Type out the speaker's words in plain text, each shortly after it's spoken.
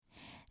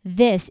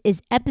This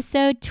is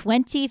episode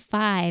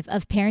 25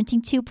 of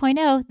Parenting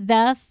 2.0,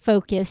 The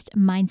Focused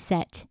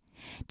Mindset.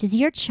 Does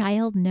your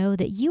child know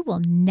that you will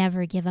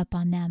never give up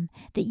on them,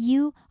 that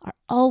you are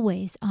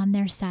always on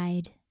their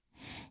side?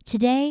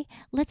 Today,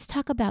 let's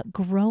talk about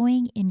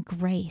growing in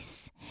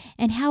grace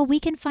and how we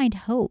can find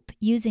hope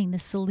using the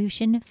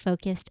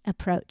solution-focused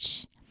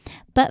approach.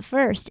 But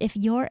first, if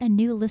you're a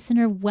new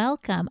listener,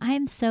 welcome. I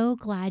am so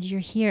glad you're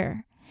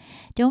here.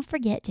 Don't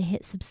forget to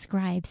hit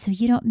subscribe so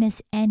you don't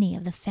miss any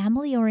of the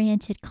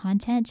family-oriented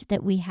content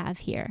that we have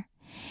here.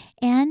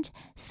 And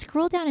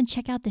scroll down and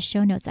check out the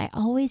show notes. I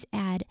always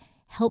add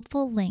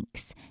helpful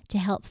links to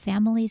help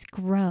families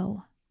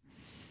grow.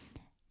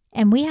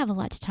 And we have a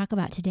lot to talk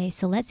about today,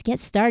 so let's get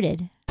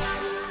started.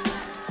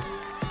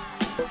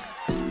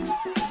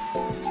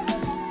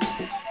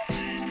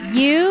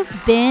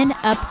 You've been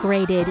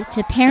upgraded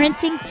to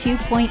Parenting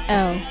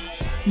 2.0.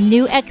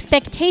 New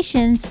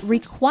expectations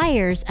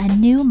requires a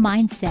new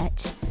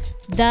mindset,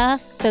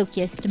 the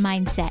focused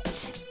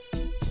mindset.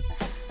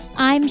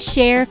 I'm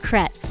Cher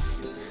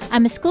Kretz.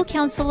 I'm a school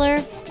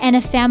counselor and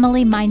a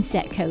family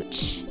mindset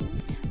coach.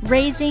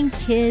 Raising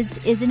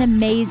kids is an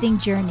amazing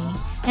journey,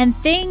 and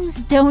things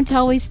don't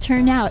always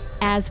turn out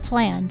as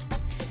planned.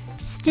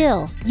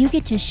 Still, you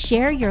get to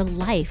share your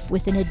life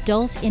with an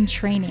adult in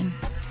training.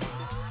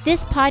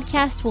 This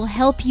podcast will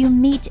help you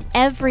meet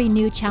every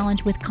new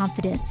challenge with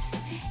confidence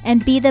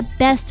and be the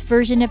best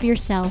version of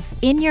yourself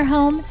in your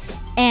home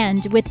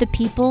and with the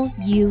people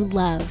you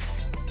love.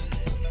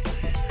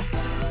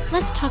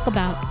 Let's talk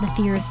about the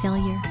fear of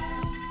failure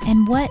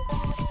and what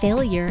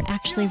failure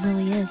actually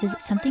really is. Is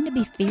it something to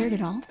be feared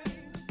at all?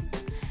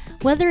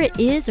 Whether it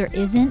is or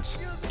isn't,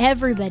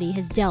 everybody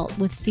has dealt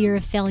with fear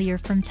of failure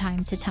from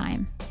time to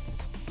time.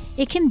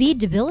 It can be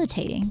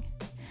debilitating.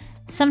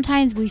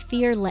 Sometimes we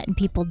fear letting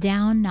people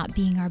down, not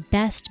being our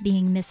best,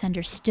 being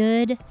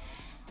misunderstood.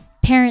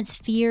 Parents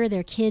fear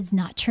their kids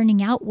not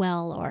turning out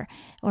well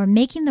or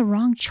making the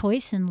wrong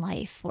choice in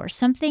life, or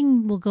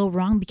something will go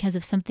wrong because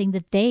of something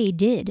that they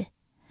did.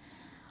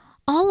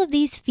 All of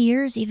these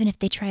fears, even if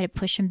they try to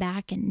push them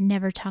back and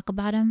never talk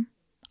about them,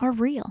 are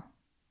real.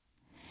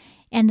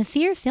 And the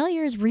fear of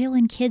failure is real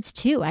in kids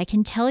too. I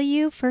can tell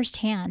you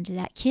firsthand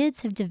that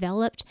kids have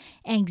developed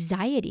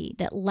anxiety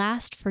that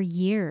lasts for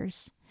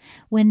years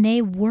when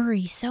they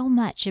worry so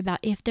much about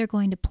if they're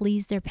going to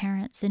please their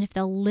parents and if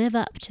they'll live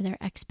up to their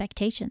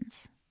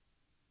expectations.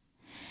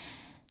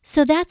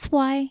 So that's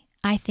why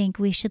I think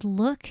we should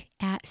look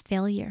at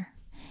failure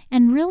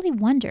and really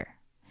wonder,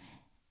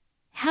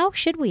 how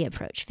should we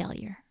approach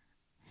failure?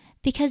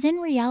 Because in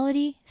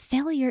reality,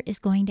 failure is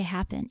going to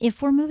happen.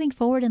 If we're moving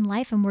forward in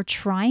life and we're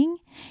trying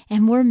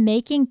and we're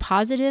making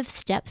positive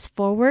steps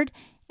forward,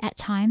 at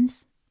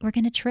times we're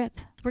going to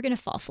trip. We're going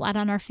to fall flat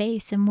on our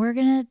face and we're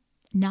going to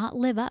not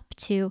live up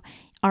to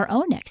our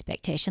own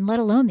expectation, let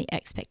alone the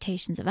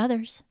expectations of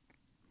others.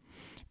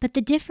 But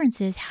the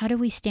difference is, how do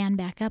we stand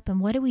back up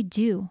and what do we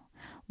do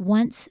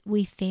once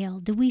we fail?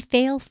 Do we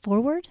fail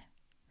forward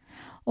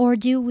or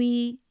do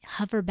we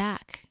hover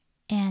back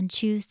and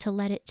choose to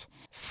let it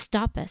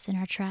stop us in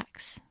our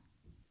tracks?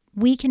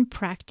 We can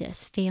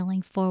practice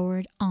failing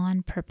forward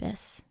on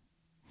purpose.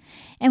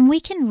 And we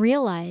can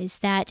realize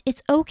that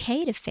it's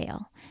okay to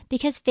fail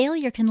because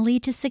failure can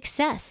lead to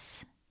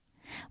success.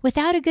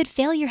 Without a good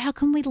failure, how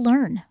can we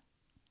learn?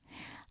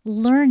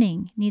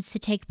 Learning needs to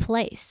take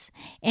place,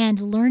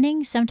 and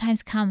learning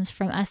sometimes comes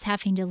from us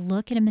having to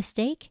look at a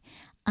mistake,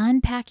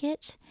 unpack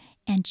it,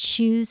 and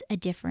choose a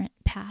different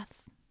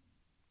path.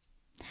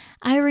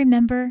 I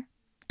remember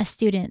a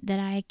student that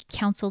I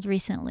counseled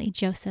recently,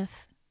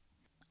 Joseph.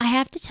 I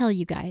have to tell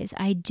you guys,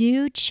 I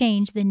do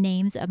change the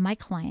names of my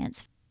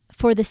clients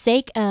for the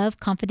sake of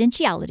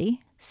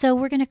confidentiality, so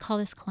we're going to call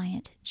this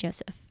client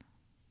Joseph.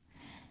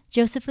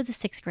 Joseph was a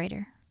 6th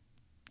grader,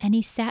 and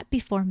he sat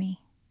before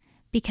me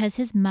because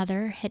his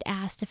mother had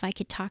asked if I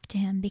could talk to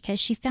him because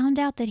she found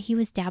out that he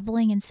was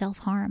dabbling in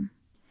self-harm.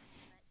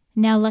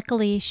 Now,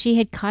 luckily, she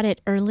had caught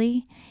it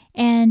early,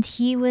 and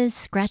he was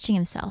scratching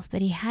himself,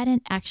 but he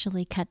hadn't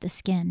actually cut the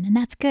skin, and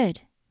that's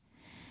good.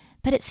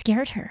 But it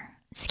scared her.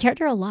 It scared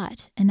her a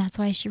lot, and that's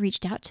why she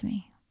reached out to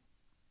me.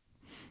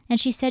 And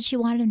she said she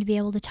wanted him to be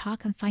able to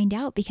talk and find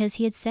out because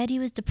he had said he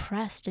was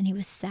depressed and he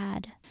was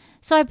sad.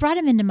 So I brought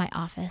him into my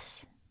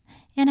office.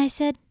 And I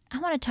said, I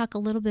want to talk a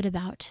little bit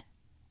about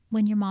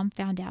when your mom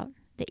found out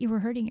that you were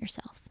hurting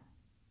yourself.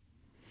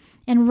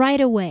 And right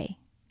away,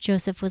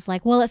 Joseph was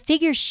like, well, it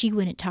figures she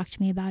wouldn't talk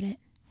to me about it.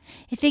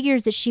 It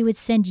figures that she would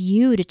send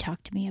you to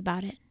talk to me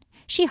about it.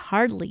 She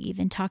hardly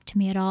even talked to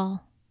me at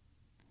all.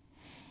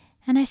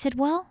 And I said,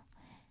 well,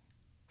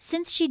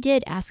 since she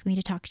did ask me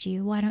to talk to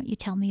you, why don't you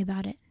tell me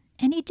about it?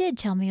 And he did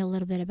tell me a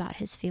little bit about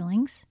his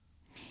feelings.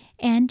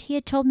 And he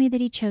had told me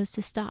that he chose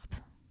to stop.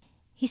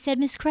 He said,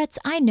 Miss Kretz,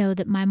 I know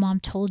that my mom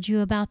told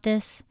you about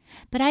this,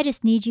 but I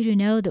just need you to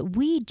know that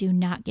we do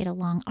not get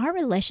along. Our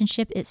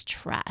relationship is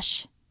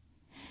trash.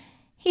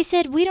 He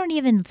said, we don't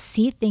even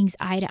see things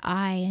eye to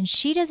eye, and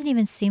she doesn't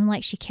even seem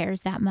like she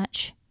cares that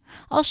much.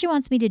 All she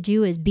wants me to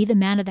do is be the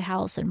man of the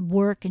house and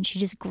work, and she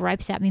just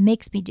gripes at me,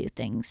 makes me do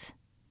things.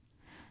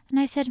 And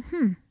I said,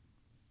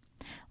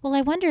 well,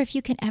 I wonder if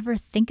you can ever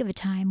think of a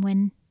time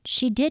when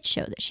she did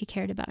show that she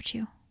cared about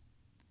you.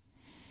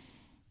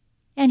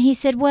 And he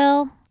said,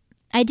 well,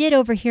 I did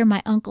overhear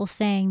my uncle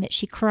saying that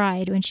she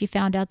cried when she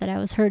found out that I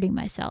was hurting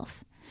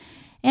myself.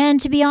 And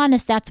to be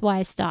honest, that's why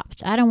I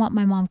stopped. I don't want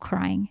my mom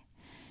crying.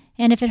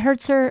 And if it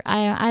hurts her,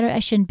 I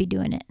shouldn't be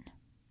doing it.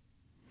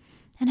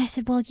 And I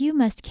said, well, you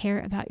must care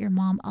about your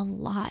mom a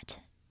lot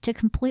to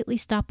completely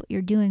stop what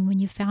you're doing when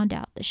you found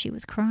out that she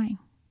was crying.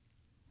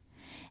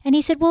 And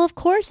he said, well, of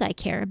course I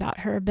care about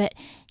her, but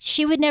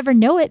she would never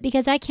know it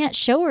because I can't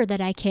show her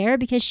that I care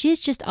because she's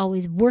just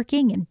always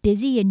working and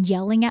busy and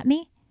yelling at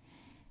me.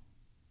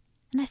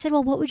 And I said,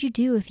 well, what would you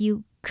do if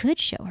you could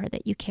show her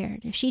that you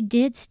cared? If she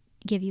did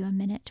give you a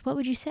minute, what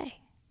would you say?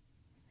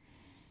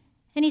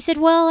 And he said,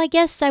 well, I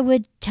guess I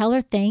would tell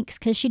her thanks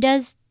because she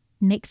does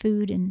make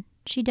food and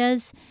she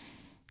does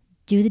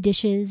do the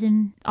dishes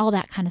and all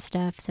that kind of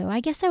stuff. So I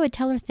guess I would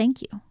tell her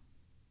thank you.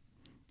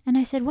 And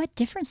I said, what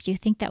difference do you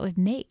think that would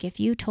make if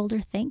you told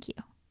her thank you?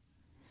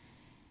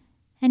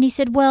 And he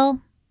said,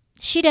 well,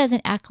 she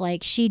doesn't act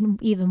like she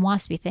even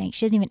wants to be thanked.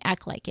 She doesn't even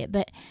act like it.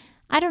 But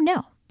I don't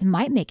know. It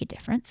might make a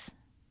difference.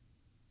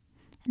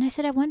 And I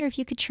said, I wonder if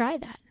you could try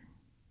that.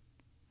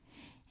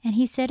 And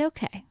he said,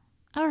 okay,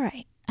 all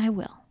right, I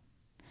will.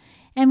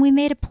 And we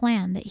made a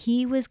plan that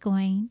he was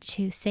going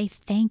to say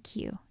thank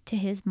you to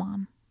his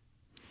mom.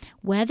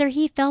 Whether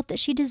he felt that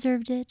she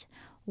deserved it,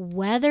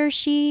 whether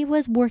she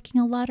was working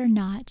a lot or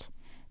not,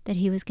 that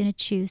he was going to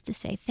choose to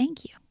say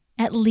thank you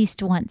at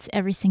least once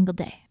every single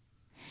day.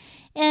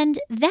 And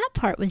that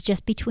part was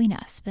just between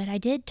us, but I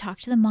did talk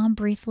to the mom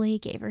briefly,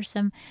 gave her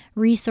some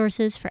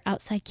resources for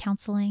outside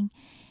counseling,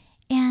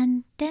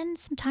 and then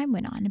some time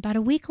went on. About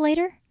a week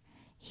later,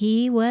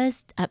 he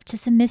was up to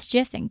some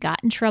mischief and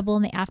got in trouble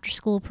in the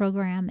after-school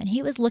program, and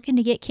he was looking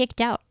to get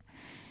kicked out.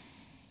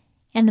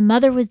 And the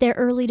mother was there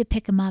early to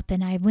pick him up,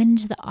 and I went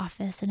into the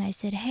office and I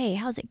said, hey,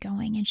 how's it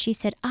going? And she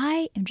said,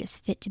 I am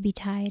just fit to be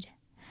tied.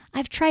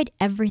 I've tried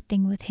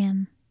everything with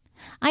him.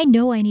 I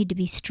know I need to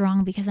be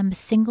strong because I'm a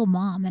single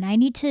mom and I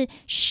need to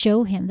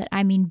show him that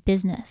I mean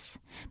business.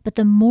 But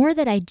the more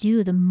that I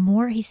do, the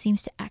more he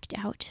seems to act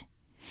out.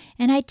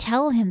 And I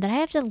tell him that I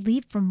have to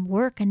leave from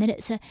work and that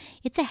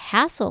it's a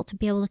hassle to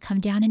be able to come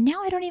down. And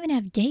now I don't even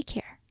have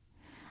daycare.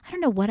 I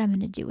don't know what I'm going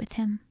to do with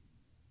him.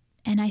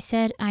 And I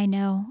said, I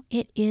know,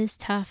 it is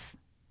tough.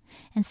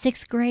 And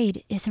 6th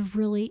grade is a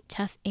really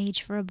tough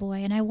age for a boy.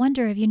 And I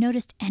wonder, have you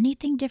noticed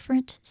anything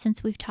different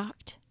since we've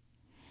talked?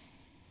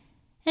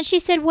 And she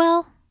said,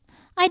 well,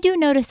 I do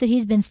notice that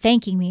he's been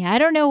thanking me. I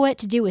don't know what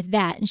to do with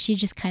that. And she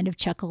just kind of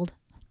chuckled.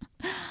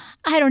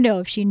 I don't know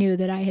if she knew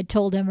that I had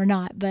told him or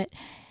not, but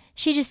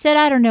she just said,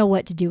 I don't know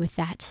what to do with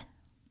that.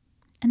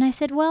 And I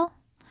said, well,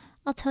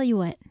 I'll tell you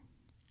what.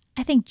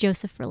 I think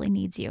Joseph really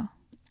needs you.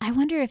 I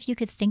wonder if you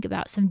could think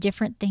about some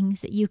different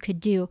things that you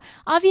could do.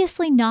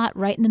 Obviously not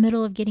right in the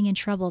middle of getting in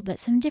trouble, but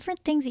some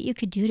different things that you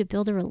could do to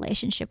build a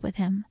relationship with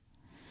him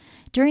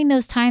during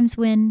those times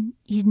when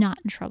he's not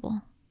in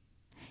trouble.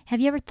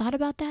 Have you ever thought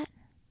about that?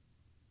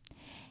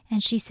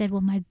 And she said,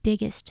 well, my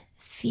biggest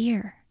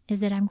fear is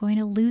that I'm going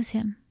to lose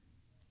him.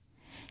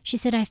 She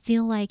said, I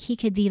feel like he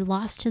could be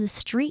lost to the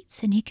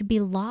streets and he could be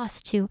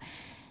lost to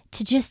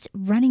just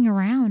running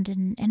around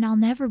and I'll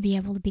never be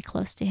able to be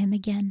close to him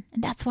again.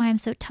 And that's why I'm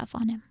so tough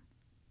on him.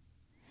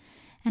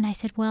 And I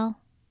said, well,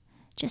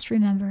 just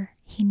remember,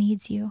 he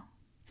needs you.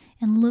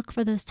 And look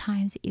for those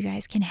times that you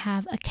guys can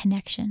have a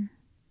connection.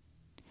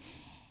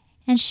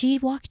 And she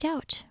walked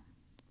out.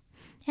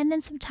 And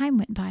then some time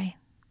went by.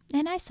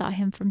 And I saw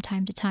him from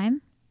time to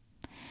time.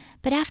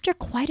 But after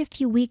quite a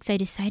few weeks, I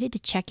decided to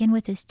check in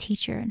with his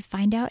teacher and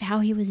find out how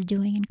he was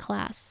doing in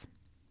class.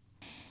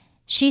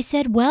 She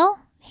said,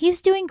 well,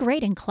 he's doing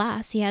great in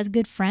class. He has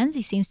good friends.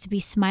 He seems to be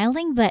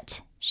smiling.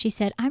 But she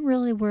said, I'm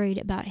really worried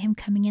about him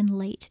coming in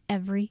late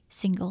every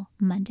single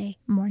Monday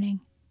morning.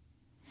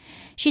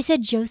 She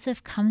said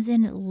Joseph comes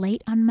in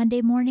late on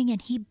Monday morning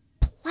and he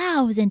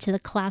plows into the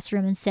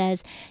classroom and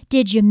says,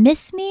 did you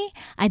miss me?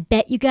 I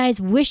bet you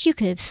guys wish you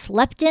could have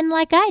slept in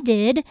like I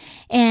did,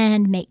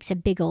 and makes a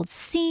big old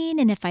scene.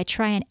 And if I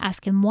try and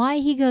ask him why,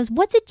 he goes,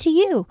 what's it to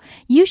you?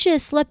 You should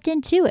have slept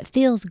in too. It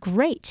feels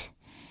great.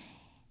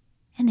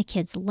 And the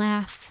kids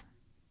laugh.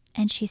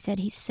 And she said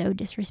he's so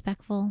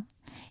disrespectful.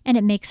 And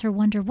it makes her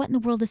wonder, what in the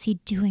world is he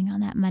doing on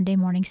that Monday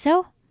morning?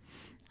 So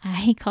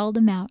I called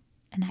him out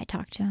and I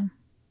talked to him.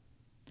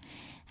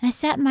 And I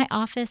sat in my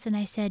office and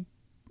I said,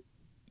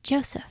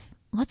 Joseph,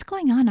 what's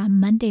going on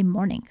Monday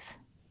mornings?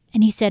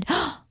 And he said,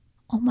 oh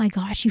my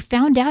gosh, you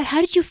found out? How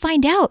did you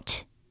find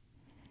out?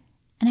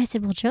 And I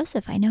said, well,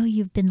 Joseph, I know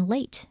you've been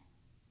late.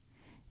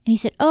 And he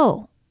said,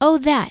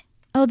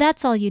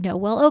 that's all you know.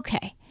 Well,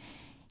 okay.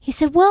 He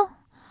said, well,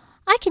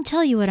 I can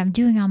tell you what I'm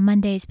doing on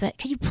Mondays, but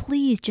could you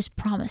please just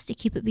promise to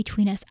keep it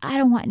between us? I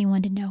don't want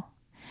anyone to know.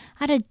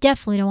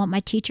 Definitely don't want my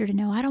teacher to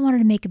know. I don't want her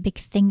to make a big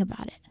thing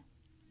about it.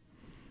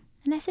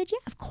 And I said, yeah,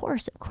 of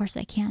course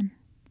I can.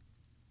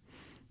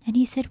 And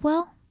he said,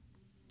 well,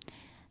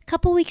 a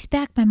couple weeks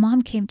back, my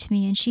mom came to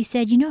me and she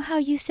said, you know how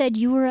you said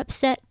you were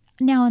upset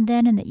now and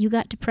then and that you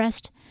got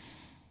depressed.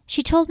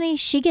 She told me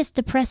she gets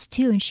depressed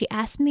too, and she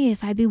asked me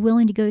if I'd be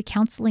willing to go to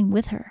counseling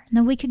with her, and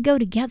then we could go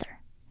together.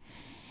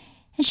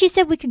 And she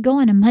said we could go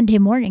on a Monday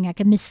morning. I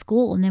could miss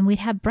school, and then we'd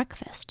have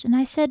breakfast. And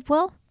I said,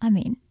 well,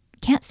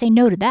 can't say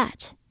no to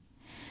that.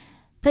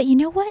 But you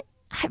know what?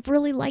 I've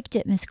really liked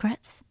it, Miss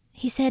Kretz.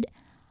 He said,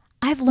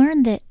 I've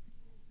learned that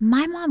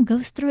my mom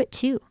goes through it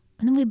too,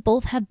 and then we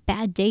both have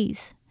bad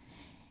days.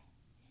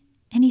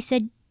 And he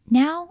said,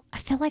 now I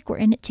feel like we're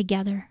in it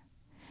together.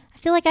 I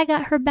feel like I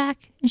got her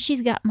back, and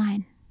she's got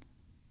mine.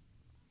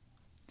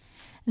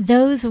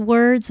 Those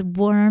words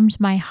warmed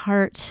my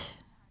heart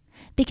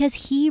because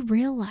he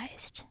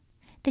realized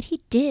that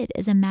he did,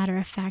 as a matter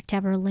of fact,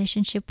 have a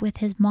relationship with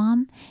his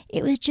mom.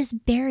 It was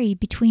just buried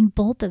between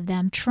both of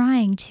them,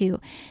 trying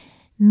to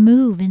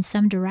move in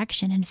some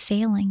direction and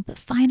failing. But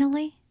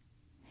finally,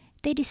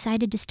 they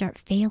decided to start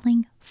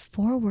failing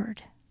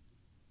forward.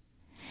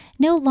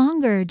 No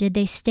longer did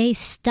they stay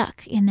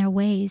stuck in their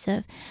ways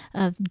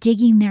of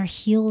digging their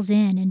heels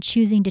in and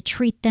choosing to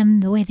treat them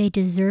the way they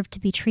deserved to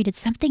be treated.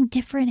 Something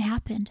different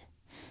happened.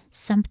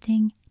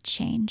 Something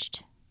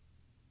changed.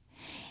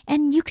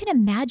 And you can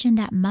imagine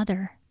that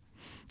mother,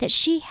 that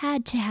she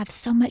had to have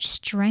so much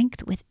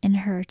strength within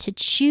her to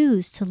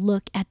choose to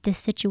look at this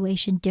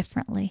situation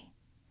differently.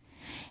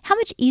 How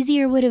much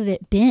easier would have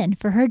it been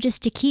for her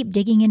just to keep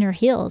digging in her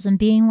heels and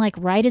being like,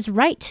 right is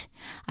right.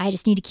 I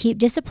just need to keep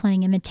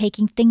disciplining him and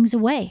taking things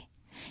away.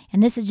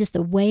 And this is just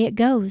the way it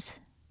goes.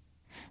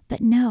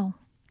 But no,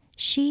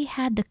 she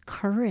had the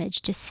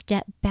courage to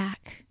step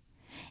back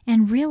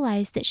and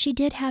realize that she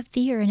did have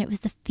fear, and it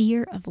was the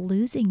fear of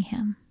losing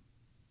him.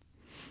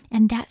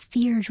 And that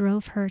fear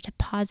drove her to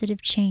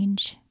positive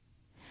change.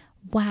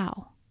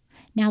 Wow.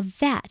 Now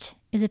that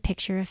is a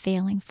picture of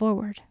failing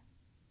forward.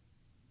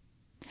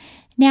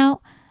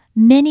 Now,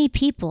 many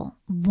people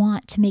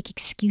want to make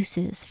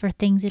excuses for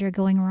things that are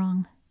going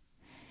wrong.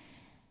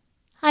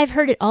 I've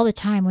heard it all the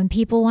time when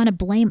people want to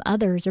blame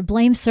others or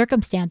blame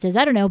circumstances.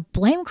 I don't know,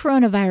 blame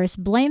coronavirus,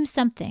 blame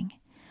something,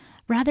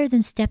 rather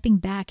than stepping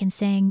back and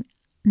saying,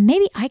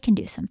 maybe I can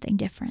do something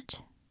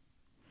different.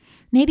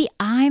 Maybe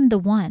I'm the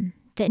one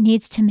that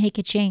needs to make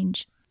a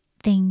change.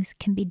 Things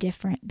can be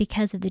different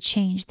because of the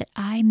change that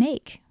I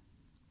make.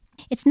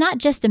 It's not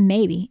just a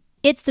maybe.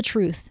 It's the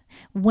truth.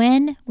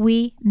 When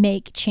we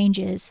make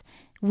changes,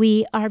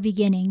 we are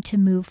beginning to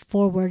move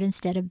forward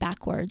instead of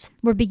backwards.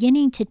 We're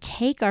beginning to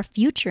take our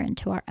future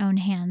into our own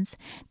hands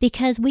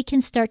because we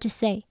can start to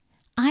say,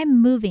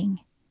 I'm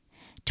moving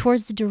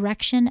towards the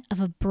direction of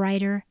a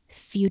brighter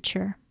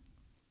future.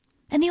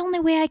 And the only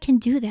way I can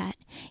do that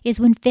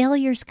is when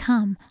failures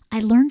come, I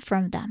learn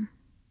from them.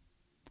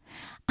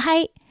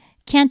 I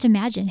can't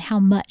imagine how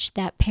much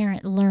that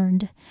parent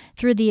learned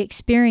through the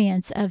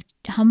experience of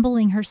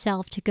humbling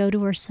herself to go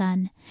to her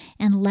son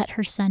and let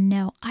her son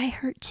know, I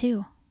hurt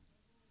too.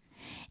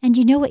 And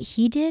you know what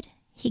he did?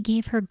 He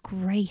gave her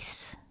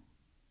grace.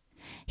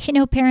 You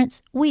know,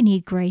 parents, we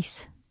need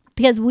grace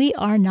because we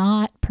are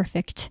not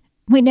perfect.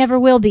 We never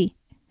will be.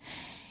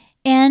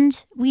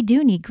 And we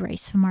do need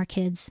grace from our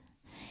kids.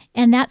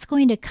 And that's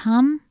going to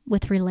come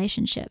with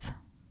relationship,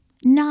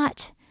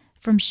 not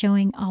from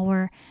showing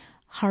our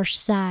harsh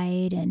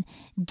side and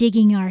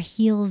digging our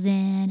heels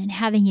in and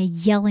having a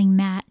yelling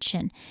match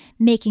and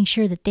making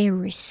sure that they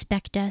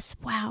respect us.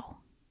 Wow.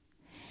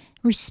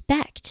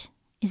 Respect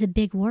is a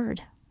big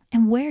word.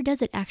 And where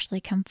does it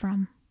actually come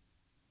from?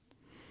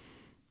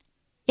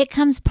 It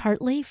comes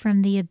partly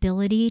from the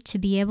ability to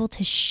be able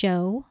to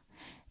show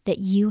that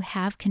you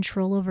have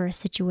control over a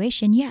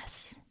situation,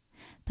 yes.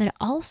 But it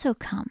also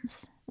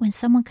comes when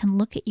someone can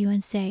look at you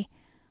and say,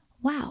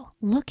 wow,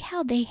 look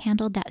how they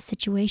handled that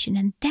situation,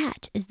 and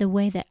that is the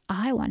way that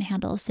I want to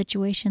handle a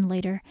situation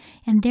later,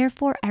 and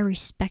therefore I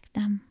respect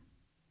them.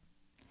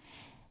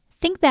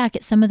 Think back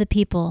at some of the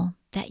people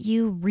that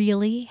you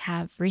really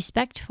have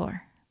respect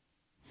for.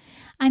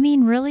 I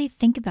mean, really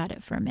think about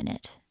it for a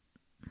minute.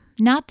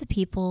 Not the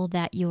people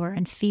that you're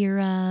in fear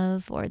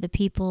of or the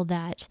people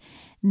that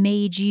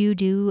made you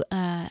do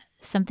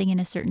something in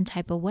a certain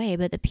type of way,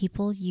 but the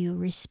people you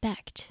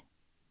respect.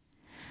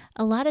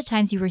 A lot of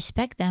times you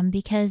respect them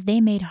because they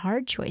made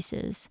hard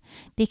choices,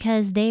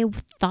 because they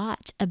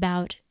thought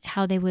about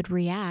how they would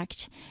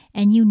react,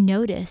 and you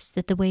noticed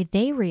that the way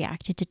they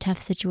reacted to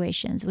tough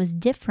situations was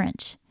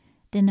different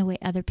than the way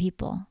other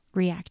people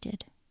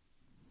reacted.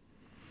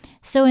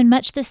 So in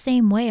much the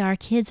same way, our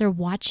kids are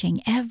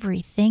watching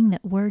everything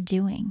that we're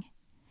doing.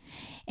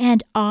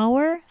 And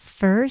our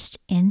first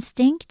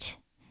instinct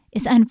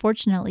is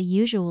unfortunately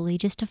usually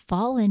just to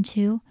fall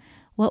into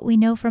what we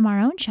know from our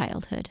own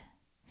childhood.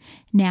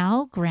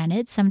 Now,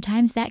 granted,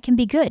 sometimes that can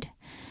be good.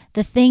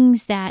 The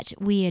things that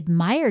we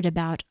admired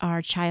about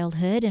our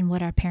childhood and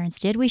what our parents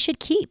did, we should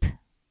keep.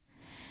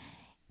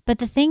 But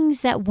the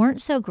things that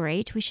weren't so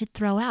great, we should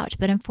throw out.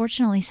 But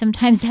unfortunately,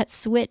 sometimes that's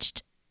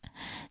switched.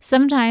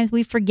 Sometimes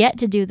we forget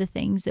to do the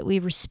things that we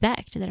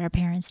respect that our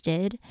parents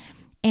did.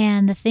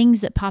 And the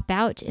things that pop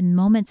out in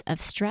moments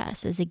of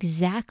stress is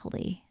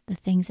exactly the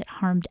things that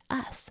harmed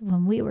us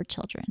when we were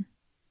children.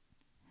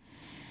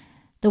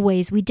 the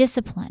ways we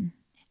discipline.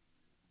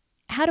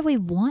 How do we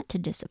want to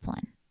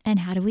discipline? And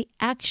how do we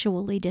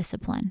actually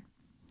discipline?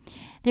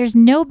 There's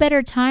no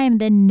better time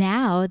than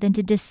now than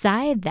to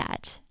decide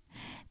that,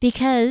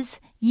 because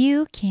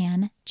you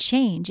can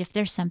change if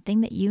there's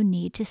something that you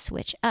need to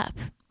switch up.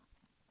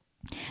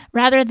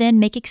 Rather than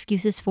make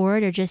excuses for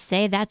it or just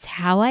say, that's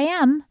how I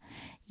am,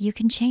 you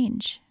can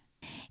change.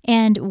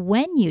 And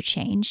when you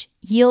change,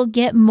 you'll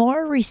get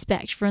more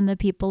respect from the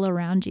people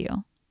around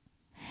you.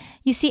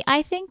 You see,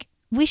 I think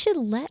we should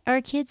let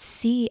our kids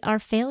see our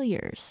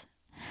failures.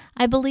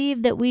 I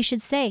believe that we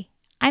should say,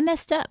 I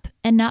messed up,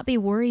 and not be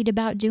worried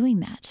about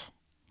doing that.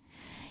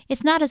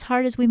 It's not as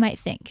hard as we might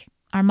think.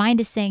 Our mind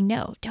is saying,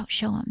 no, don't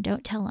show them,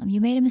 don't tell them. You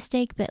made a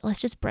mistake, but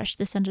let's just brush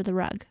this under the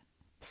rug.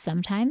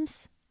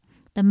 Sometimes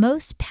the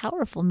most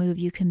powerful move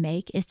you can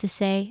make is to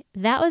say,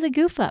 that was a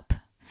goof up,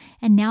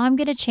 and now I'm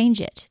going to change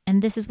it,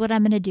 and this is what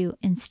I'm going to do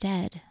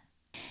instead.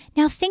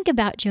 Now think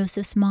about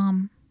Joseph's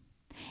mom,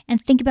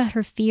 and think about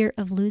her fear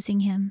of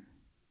losing him.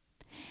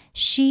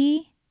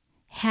 She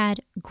had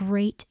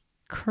great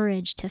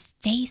courage to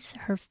face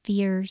her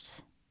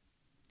fears.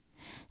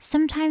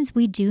 Sometimes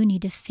we do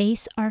need to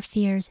face our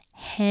fears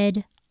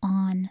head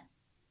on.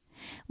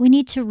 We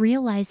need to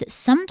realize that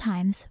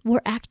sometimes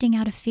we're acting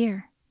out of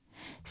fear.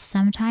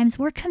 Sometimes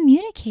we're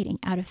communicating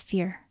out of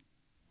fear.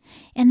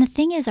 And the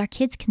thing is, our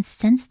kids can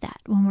sense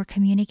that when we're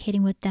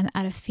communicating with them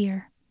out of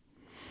fear.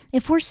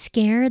 If we're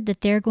scared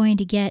that they're going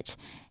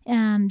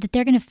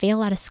to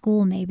fail out of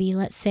school, maybe,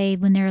 let's say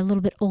when they're a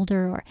little bit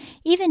older, or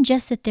even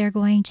just that they're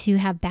going to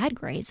have bad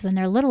grades when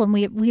they're little, and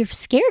we're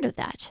scared of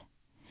that.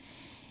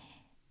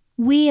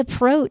 We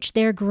approach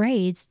their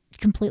grades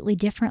completely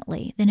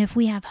differently than if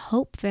we have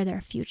hope for their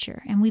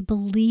future and we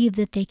believe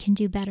that they can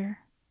do better.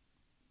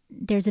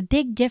 There's a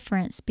big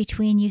difference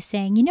between you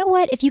saying, you know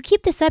what, if you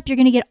keep this up, you're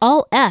going to get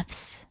all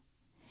Fs,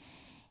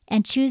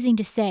 and choosing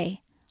to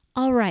say,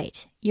 all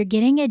right, you're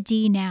getting a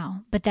D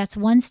now, but that's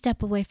one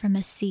step away from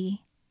a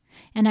C.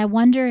 And I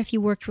wonder if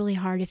you worked really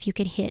hard if you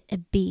could hit a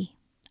B.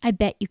 I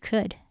bet you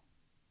could.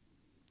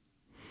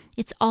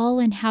 It's all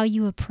in how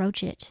you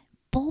approach it.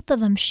 Both of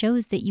them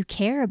shows that you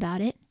care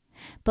about it,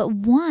 but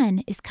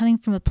one is coming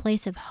from a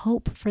place of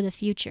hope for the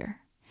future,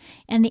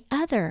 and the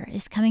other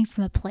is coming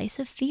from a place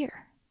of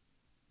fear.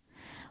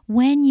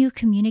 When you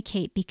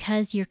communicate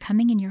because you're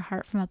coming in your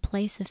heart from a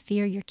place of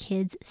fear, your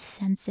kids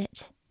sense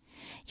it.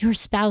 Your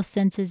spouse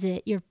senses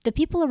it. The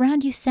people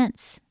around you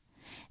sense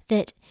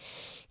that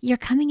you're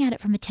coming at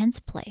it from a tense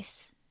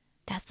place.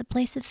 That's the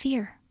place of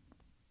fear.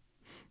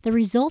 The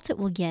result it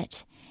will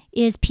get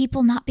is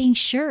people not being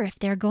sure if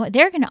they're going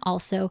to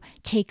also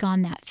take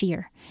on that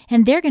fear,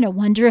 and they're going to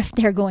wonder if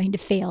they're going to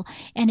fail,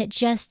 and it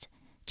just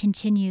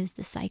continues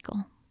the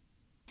cycle.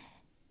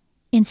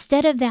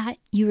 Instead of that,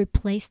 you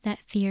replace that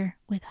fear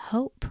with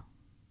hope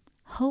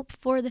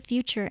for the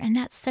future, and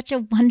that's such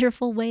a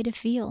wonderful way to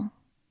feel.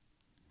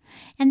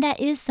 And that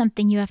is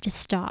something you have to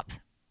stop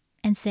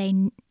and say,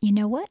 you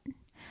know what?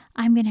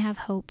 I'm going to have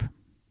hope.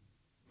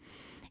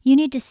 You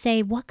need to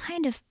say, what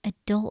kind of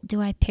adult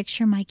do I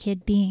picture my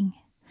kid being?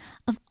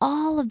 Of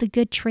all of the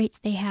good traits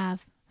they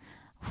have,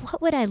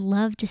 what would I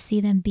love to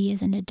see them be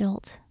as an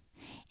adult?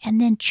 And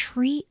then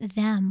treat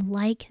them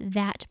like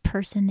that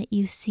person that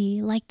you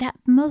see, like that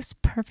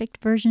most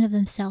perfect version of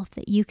themselves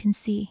that you can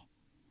see.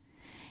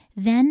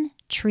 Then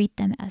treat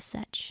them as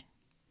such.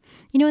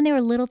 You know, when they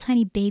were little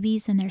tiny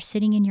babies and they're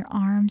sitting in your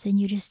arms and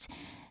you just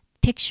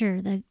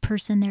picture the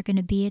person they're going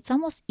to be, it's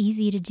almost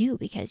easy to do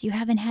because you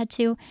haven't had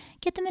to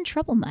get them in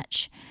trouble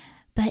much.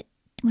 But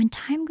when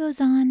time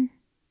goes on,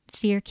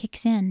 fear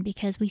kicks in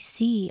because we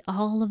see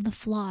all of the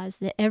flaws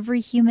that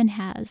every human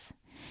has.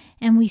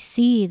 And we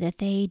see that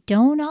they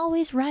don't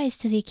always rise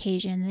to the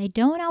occasion. They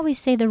don't always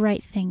say the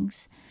right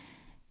things.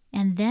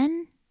 And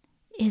then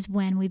is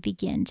when we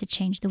begin to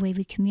change the way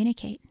we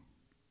communicate.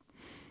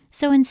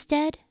 So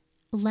instead,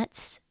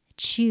 let's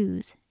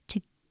choose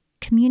to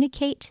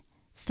communicate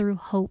through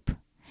hope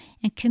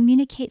and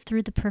communicate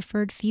through the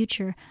preferred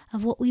future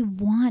of what we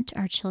want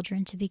our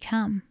children to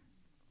become.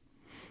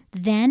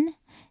 Then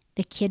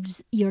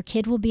your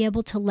kid will be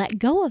able to let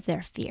go of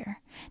their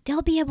fear.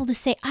 They'll be able to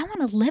say, I want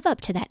to live up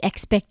to that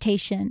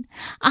expectation.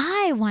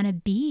 I want to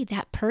be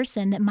that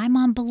person that my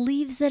mom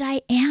believes that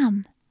I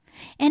am.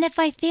 And if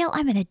I fail,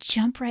 I'm going to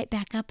jump right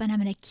back up and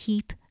I'm going to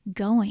keep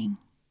going.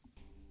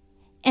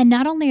 And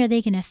not only are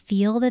they going to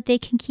feel that they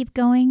can keep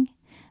going,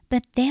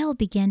 but they'll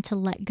begin to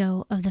let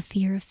go of the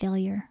fear of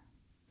failure.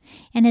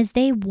 And as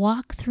they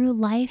walk through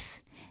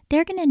life,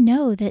 they're going to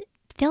know that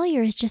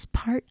failure is just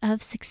part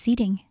of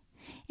succeeding.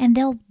 And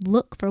they'll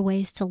look for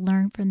ways to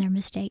learn from their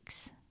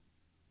mistakes.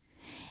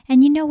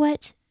 And you know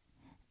what?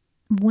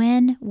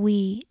 When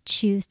we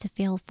choose to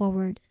fail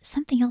forward,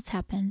 something else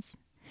happens.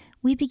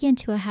 We begin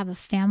to have a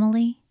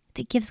family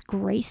that gives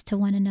grace to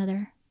one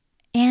another.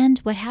 And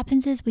what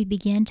happens is we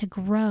begin to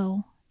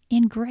grow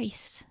in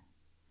grace.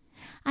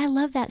 I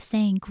love that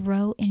saying,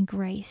 grow in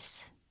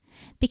grace,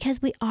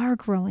 because we are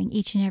growing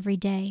each and every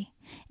day.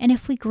 And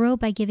if we grow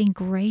by giving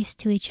grace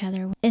to each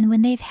other, and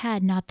when they've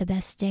had not the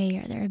best day,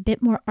 or they're a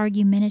bit more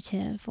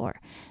argumentative, or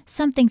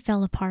something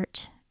fell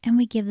apart, and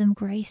we give them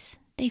grace,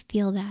 they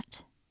feel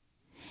that.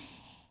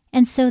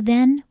 And so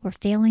then we're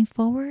failing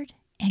forward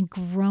and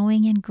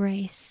growing in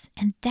grace.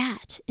 And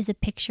that is a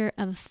picture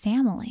of a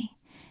family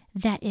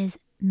that is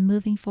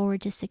moving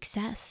forward to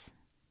success.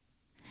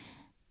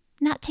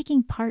 Not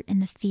taking part in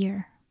the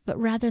fear, but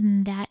rather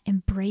than that,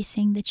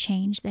 embracing the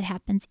change that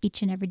happens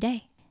each and every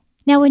day.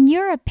 Now, when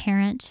you're a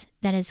parent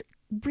that is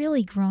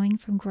really growing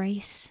from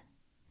grace,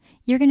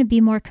 you're going to be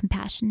more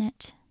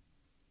compassionate.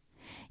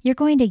 You're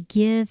going to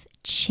give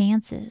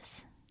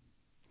chances,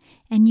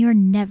 and you're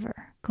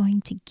never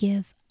going to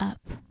give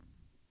up.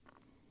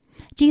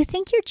 Do you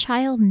think your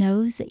child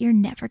knows that you're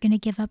never going to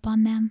give up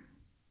on them?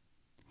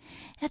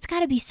 That's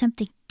got to be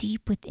something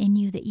deep within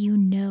you that you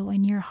know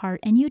in your heart,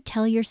 and you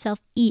tell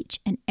yourself each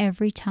and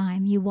every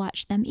time you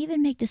watch them,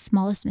 even make the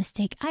smallest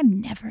mistake,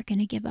 I'm never going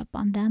to give up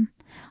on them.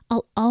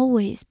 I'll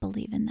always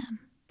believe in them.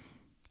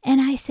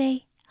 And I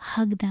say,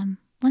 hug them.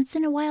 Once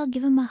in a while,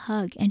 give them a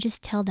hug and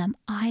just tell them,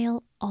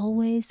 I'll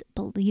always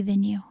believe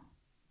in you.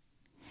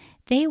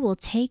 They will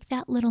take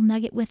that little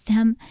nugget with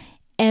them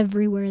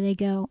everywhere they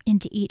go,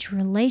 into each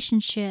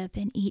relationship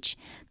and each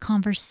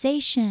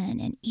conversation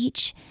and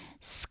each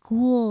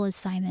school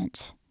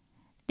assignment.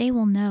 They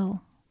will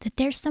know that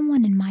there's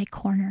someone in my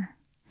corner,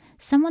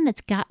 someone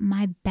that's got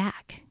my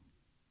back,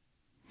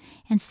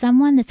 and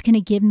someone that's going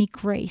to give me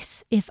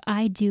grace if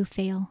I do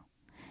fail,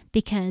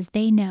 because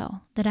they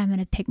know that I'm going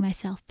to pick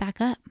myself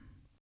back up.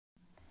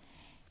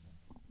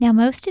 Now,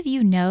 most of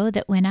you know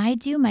that when I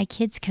do my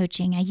kids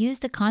coaching, I use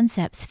the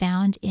concepts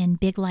found in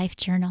Big Life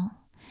Journal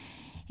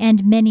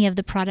and many of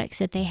the products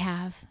that they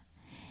have.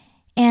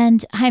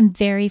 And I'm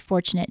very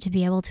fortunate to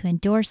be able to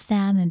endorse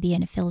them and be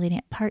an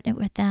affiliate partner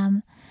with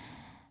them.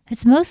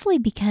 It's mostly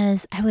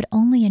because I would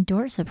only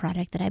endorse a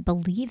product that I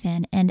believe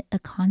in, and the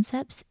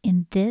concepts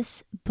in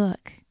this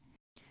book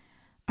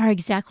are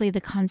exactly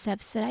the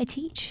concepts that I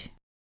teach.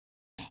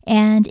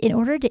 And in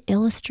order to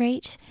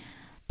illustrate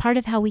part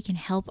of how we can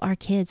help our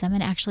kids, I'm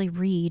going to actually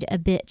read a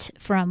bit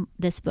from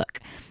this book.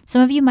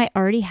 Some of you might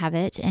already have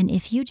it, and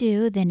if you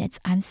do, then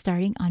I'm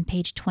starting on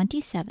page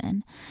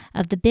 27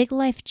 of the Big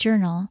Life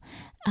Journal,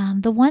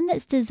 the one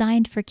that's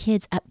designed for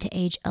kids up to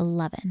age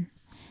 11.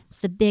 It's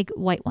the big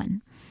white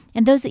one.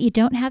 And those that you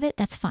don't have it,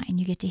 that's fine.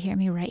 You get to hear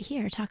me right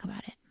here talk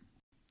about it.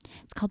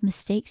 It's called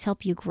Mistakes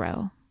Help You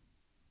Grow.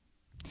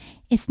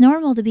 It's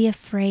normal to be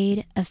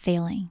afraid of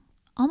failing.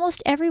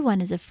 Almost everyone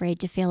is afraid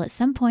to fail at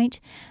some point,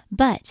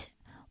 but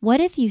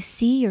what if you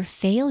see your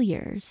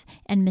failures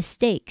and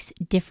mistakes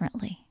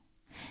differently?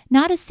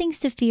 Not as things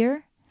to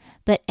fear,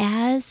 but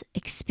as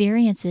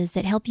experiences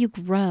that help you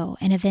grow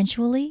and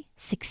eventually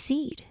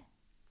succeed.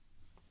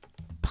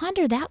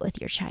 Ponder that with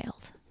your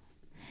child.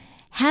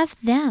 Have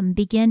them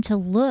begin to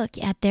look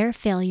at their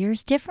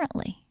failures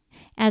differently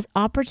as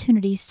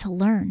opportunities to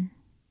learn.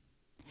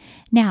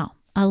 Now,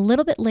 a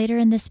little bit later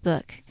in this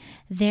book,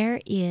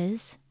 there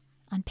is,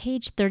 on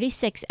page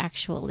 36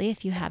 actually,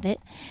 if you have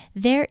it,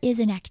 there is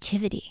an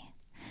activity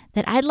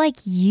that I'd like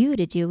you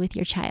to do with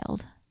your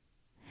child.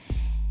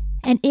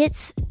 And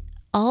it's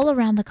all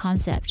around the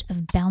concept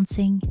of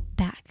bouncing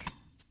back.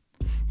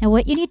 Now,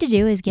 what you need to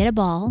do is get a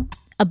ball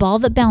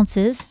that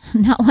bounces,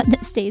 not one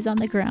that stays on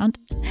the ground,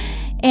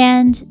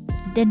 and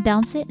then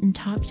bounce it and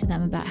talk to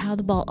them about how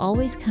the ball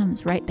always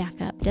comes right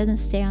back up, doesn't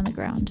stay on the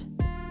ground.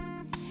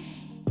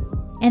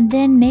 And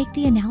then make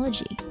the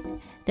analogy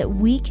that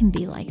we can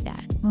be like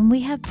that. When we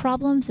have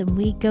problems and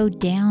we go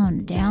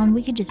down,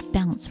 we can just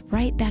bounce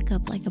right back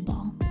up like a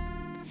ball.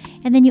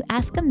 And then you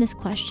ask them this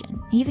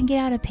question. You even get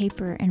out a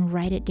paper and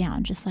write it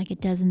down, just like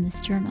it does in this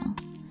journal.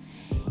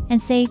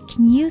 And say,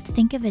 can you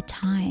think of a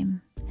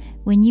time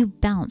when you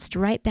bounced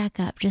right back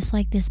up, just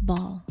like this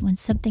ball, when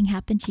something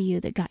happened to you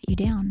that got you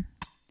down?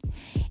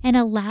 And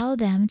allow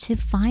them to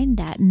find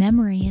that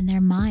memory in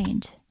their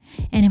mind.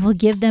 And it will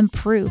give them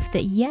proof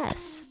that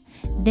yes,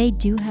 they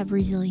do have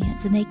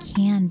resilience and they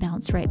can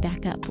bounce right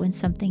back up when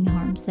something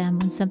harms them,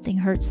 when something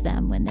hurts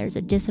them, when there's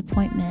a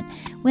disappointment,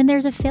 when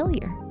there's a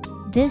failure.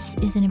 This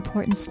is an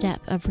important step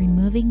of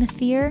removing the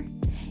fear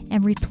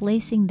and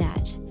replacing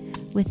that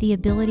with the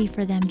ability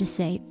for them to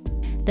say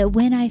that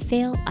when I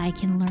fail, I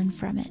can learn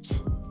from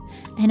it.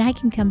 And I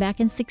can come back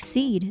and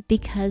succeed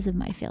because of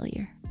my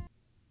failure.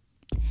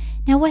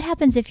 Now, what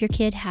happens if your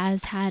kid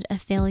has had a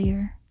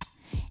failure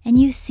and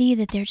you see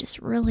that they're just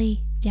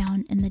really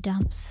down in the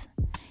dumps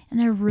and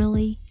they're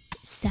really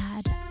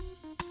sad?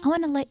 I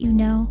want to let you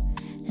know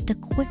that the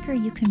quicker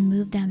you can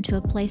move them to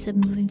a place of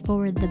moving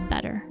forward, the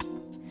better.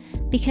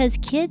 Because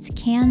kids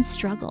can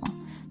struggle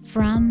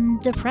from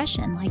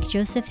depression, like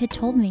Joseph had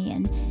told me,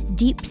 and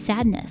deep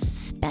sadness,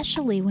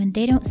 especially when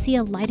they don't see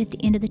a light at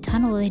the end of the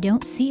tunnel. They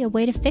don't see a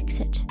way to fix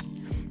it.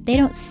 They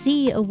don't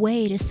see a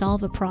way to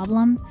solve a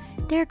problem.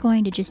 They're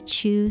going to just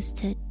choose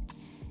to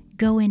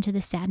go into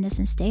the sadness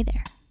and stay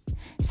there.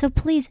 So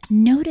please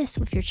notice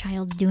if your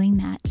child's doing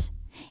that,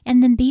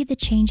 and then be the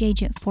change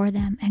agent for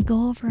them and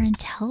go over and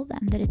tell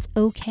them that it's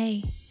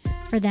okay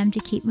for them to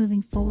keep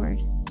moving forward.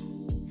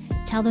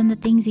 Tell them the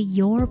things that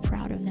you're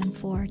proud of them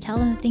for. Tell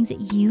them the things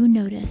that you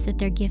notice that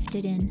they're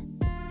gifted in.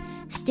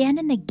 Stand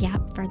in the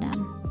gap for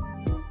them.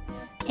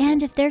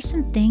 And if there's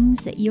some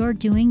things that you're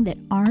doing that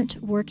aren't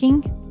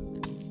working,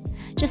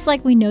 just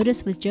like we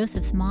noticed with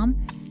Joseph's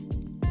mom,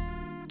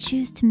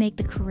 choose to make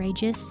the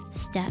courageous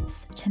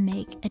steps to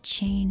make a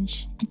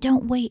change. And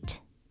don't wait.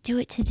 Do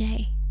it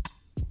today.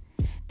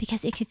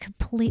 Because it could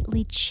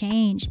completely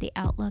change the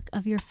outlook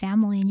of your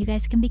family, and you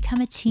guys can become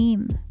a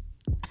team.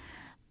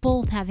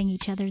 Both having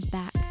each other's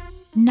back,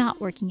 not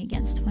working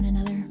against one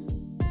another.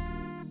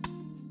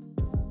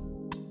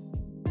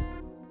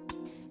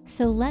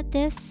 So let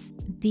this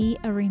be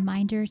a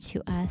reminder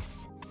to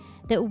us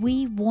that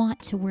we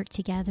want to work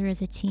together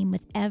as a team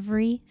with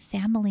every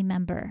family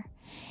member,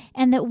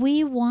 and that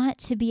we want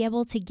to be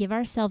able to give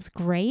ourselves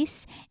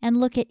grace and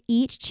look at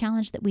each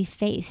challenge that we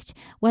faced,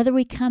 whether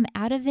we come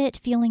out of it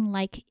feeling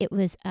like it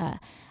was a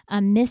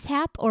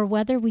mishap or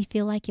whether we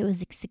feel like it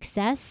was a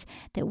success,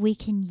 that we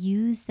can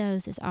use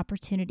those as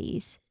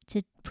opportunities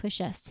to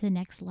push us to the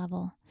next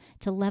level,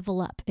 to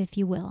level up, if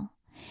you will.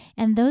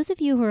 And those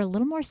of you who are a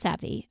little more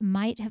savvy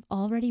might have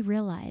already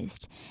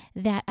realized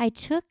that I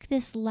took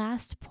this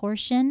last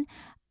portion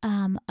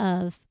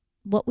of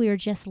what we were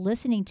just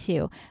listening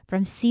to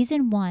from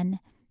season 1,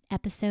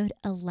 episode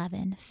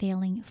 11,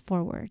 Failing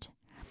Forward.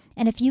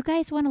 And if you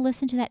guys want to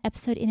listen to that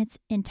episode in its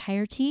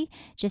entirety,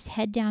 just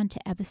head down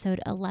to episode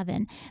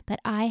 11. But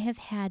I have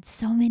had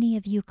so many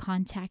of you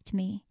contact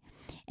me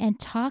and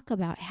talk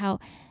about how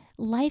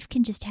life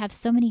can just have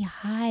so many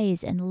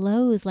highs and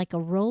lows like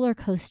a roller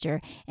coaster.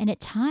 And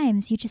at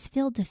times you just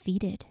feel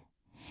defeated.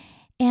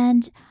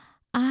 And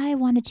I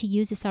wanted to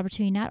use this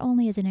opportunity not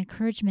only as an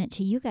encouragement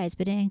to you guys,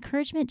 but an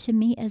encouragement to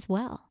me as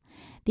well.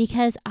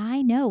 Because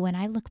I know when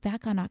I look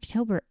back on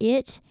October,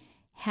 it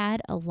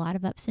had a lot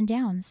of ups and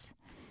downs.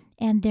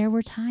 And there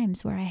were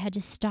times where I had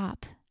to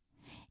stop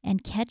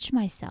and catch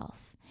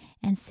myself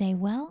and say,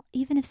 well,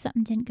 even if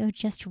something didn't go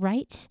just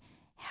right,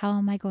 how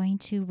am I going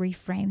to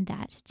reframe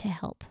that to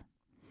help?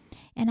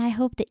 And I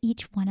hope that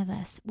each one of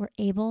us were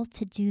able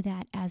to do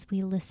that as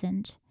we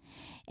listened.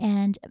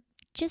 And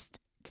just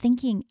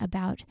thinking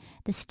about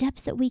the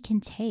steps that we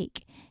can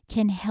take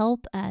can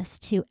help us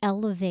to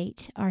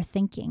elevate our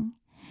thinking.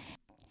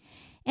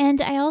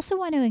 And I also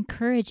want to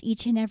encourage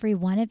each and every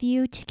one of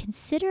you to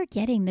consider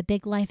getting the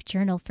Big Life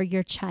Journal for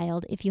your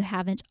child if you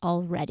haven't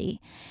already.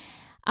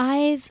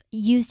 I've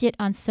used it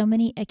on so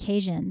many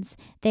occasions.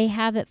 They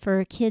have it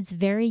for kids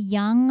very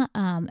young,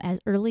 as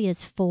early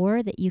as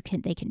 4, that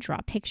they can draw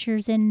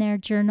pictures in their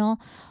journal,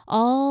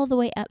 all the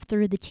way up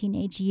through the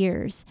teenage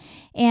years.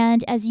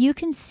 And as you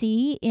can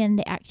see in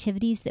the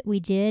activities that we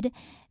did,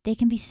 they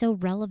can be so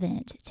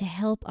relevant to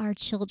help our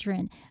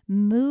children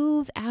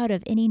move out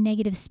of any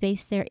negative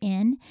space they're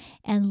in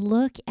and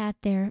look at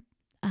their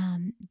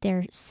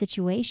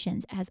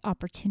situations as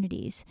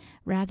opportunities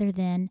rather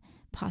than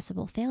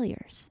possible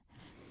failures.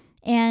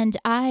 And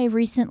I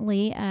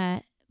recently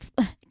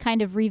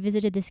kind of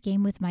revisited this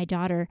game with my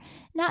daughter,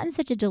 not in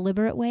such a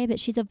deliberate way, but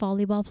she's a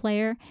volleyball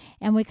player,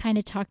 and we kind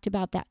of talked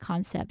about that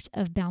concept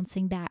of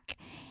bouncing back.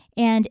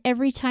 And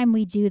every time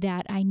we do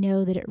that, I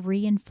know that it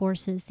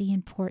reinforces the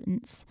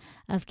importance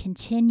of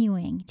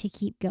continuing to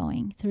keep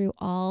going through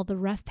all the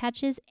rough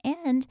patches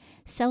and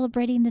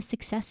celebrating the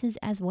successes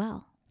as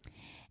well.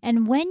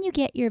 And when you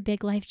get your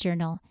Big Life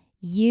Journal,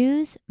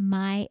 use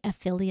my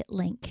affiliate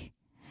link.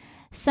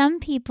 Some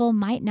people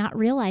might not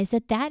realize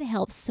that that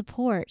helps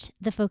support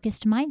the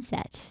focused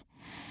mindset.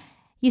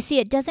 You see,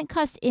 it doesn't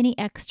cost any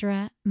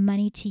extra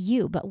money to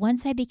you, but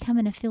once I become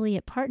an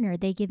affiliate partner,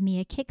 they give me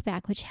a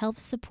kickback, which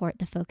helps support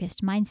the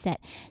focused mindset.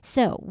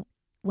 So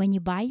when you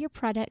buy your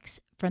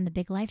products from the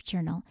Big Life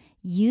Journal,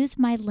 use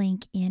my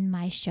link in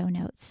my show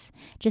notes.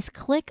 Just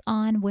click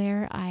on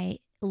where I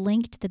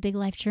linked the Big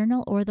Life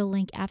Journal or the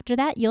link after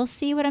that. You'll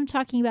see what I'm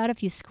talking about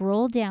if you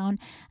scroll down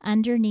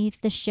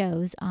underneath the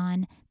shows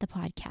on the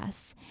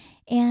podcasts.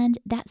 And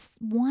that's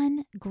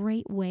one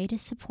great way to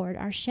support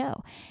our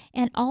show.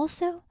 And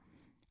also,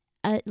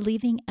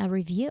 leaving a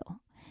review.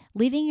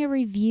 Leaving a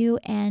review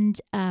and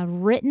a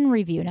written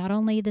review, not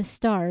only the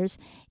stars,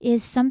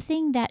 is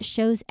something that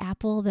shows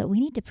Apple that we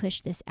need to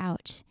push this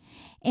out.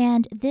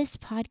 And this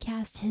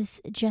podcast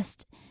has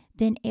just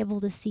been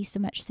able to see so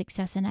much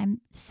success, and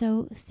I'm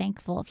so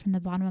thankful from the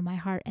bottom of my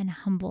heart and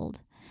humbled.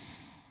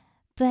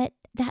 But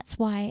that's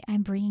why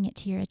I'm bringing it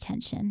to your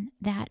attention,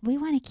 that we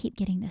want to keep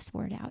getting this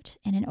word out.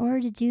 And in order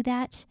to do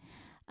that,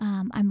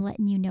 I'm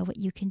letting you know what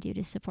you can do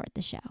to support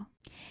the show.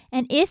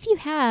 And if you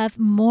have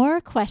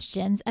more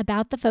questions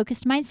about the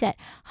Focused Mindset,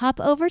 hop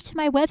over to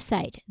my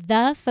website,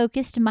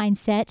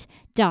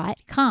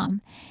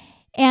 thefocusedmindset.com.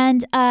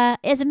 And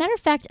as a matter of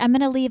fact, I'm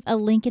going to leave a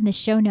link in the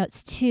show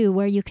notes too,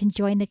 where you can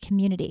join the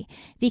community,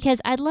 because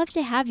I'd love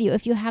to have you.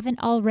 If you haven't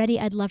already,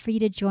 I'd love for you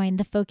to join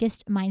the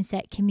Focused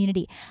Mindset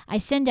community. I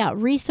send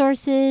out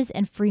resources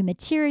and free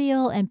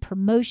material and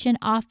promotion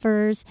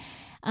offers.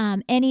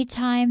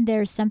 Anytime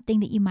there's something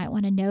that you might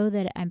want to know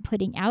that I'm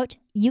putting out,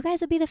 you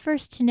guys will be the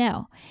first to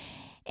know.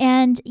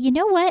 And you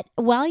know what?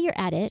 While you're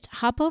at it,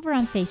 hop over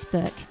on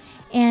Facebook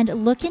and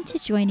look into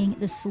joining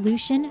the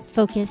Solution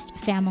Focused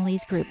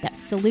Families group. That's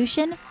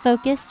Solution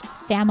Focused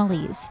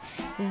Families.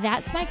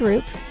 That's my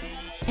group.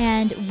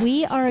 And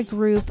we are a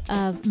group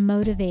of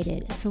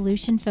motivated,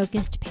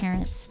 solution-focused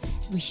parents.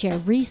 We share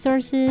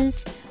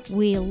resources,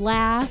 we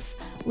laugh,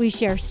 we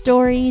share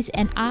stories,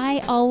 and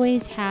I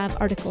always have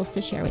articles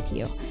to share with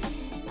you.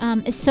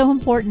 It's so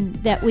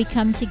important that we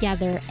come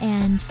together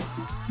and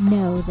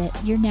know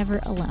that you're never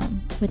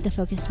alone with the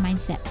focused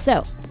mindset.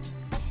 So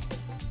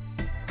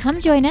come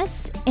join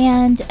us,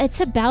 and it's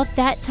about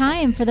that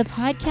time for the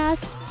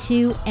podcast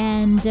to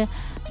end.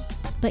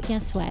 But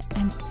guess what?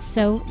 I'm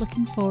so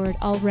looking forward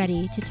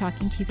already to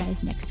talking to you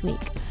guys next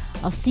week.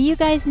 I'll see you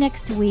guys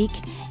next week.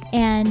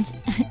 And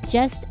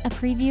just a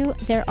preview,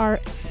 there are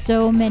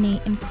so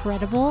many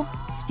incredible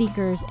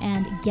speakers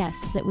and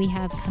guests that we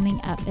have coming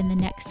up in the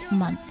next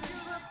month.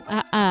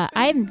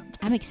 I'm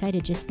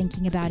excited just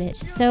thinking about it.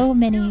 So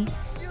many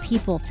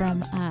people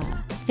from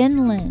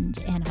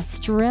Finland and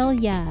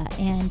Australia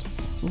and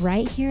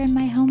right here in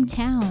my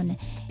hometown.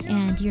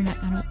 And you're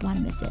not going to want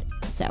to miss it.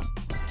 So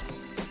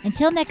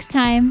until next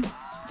time,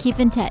 keep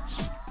in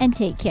touch and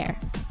take care.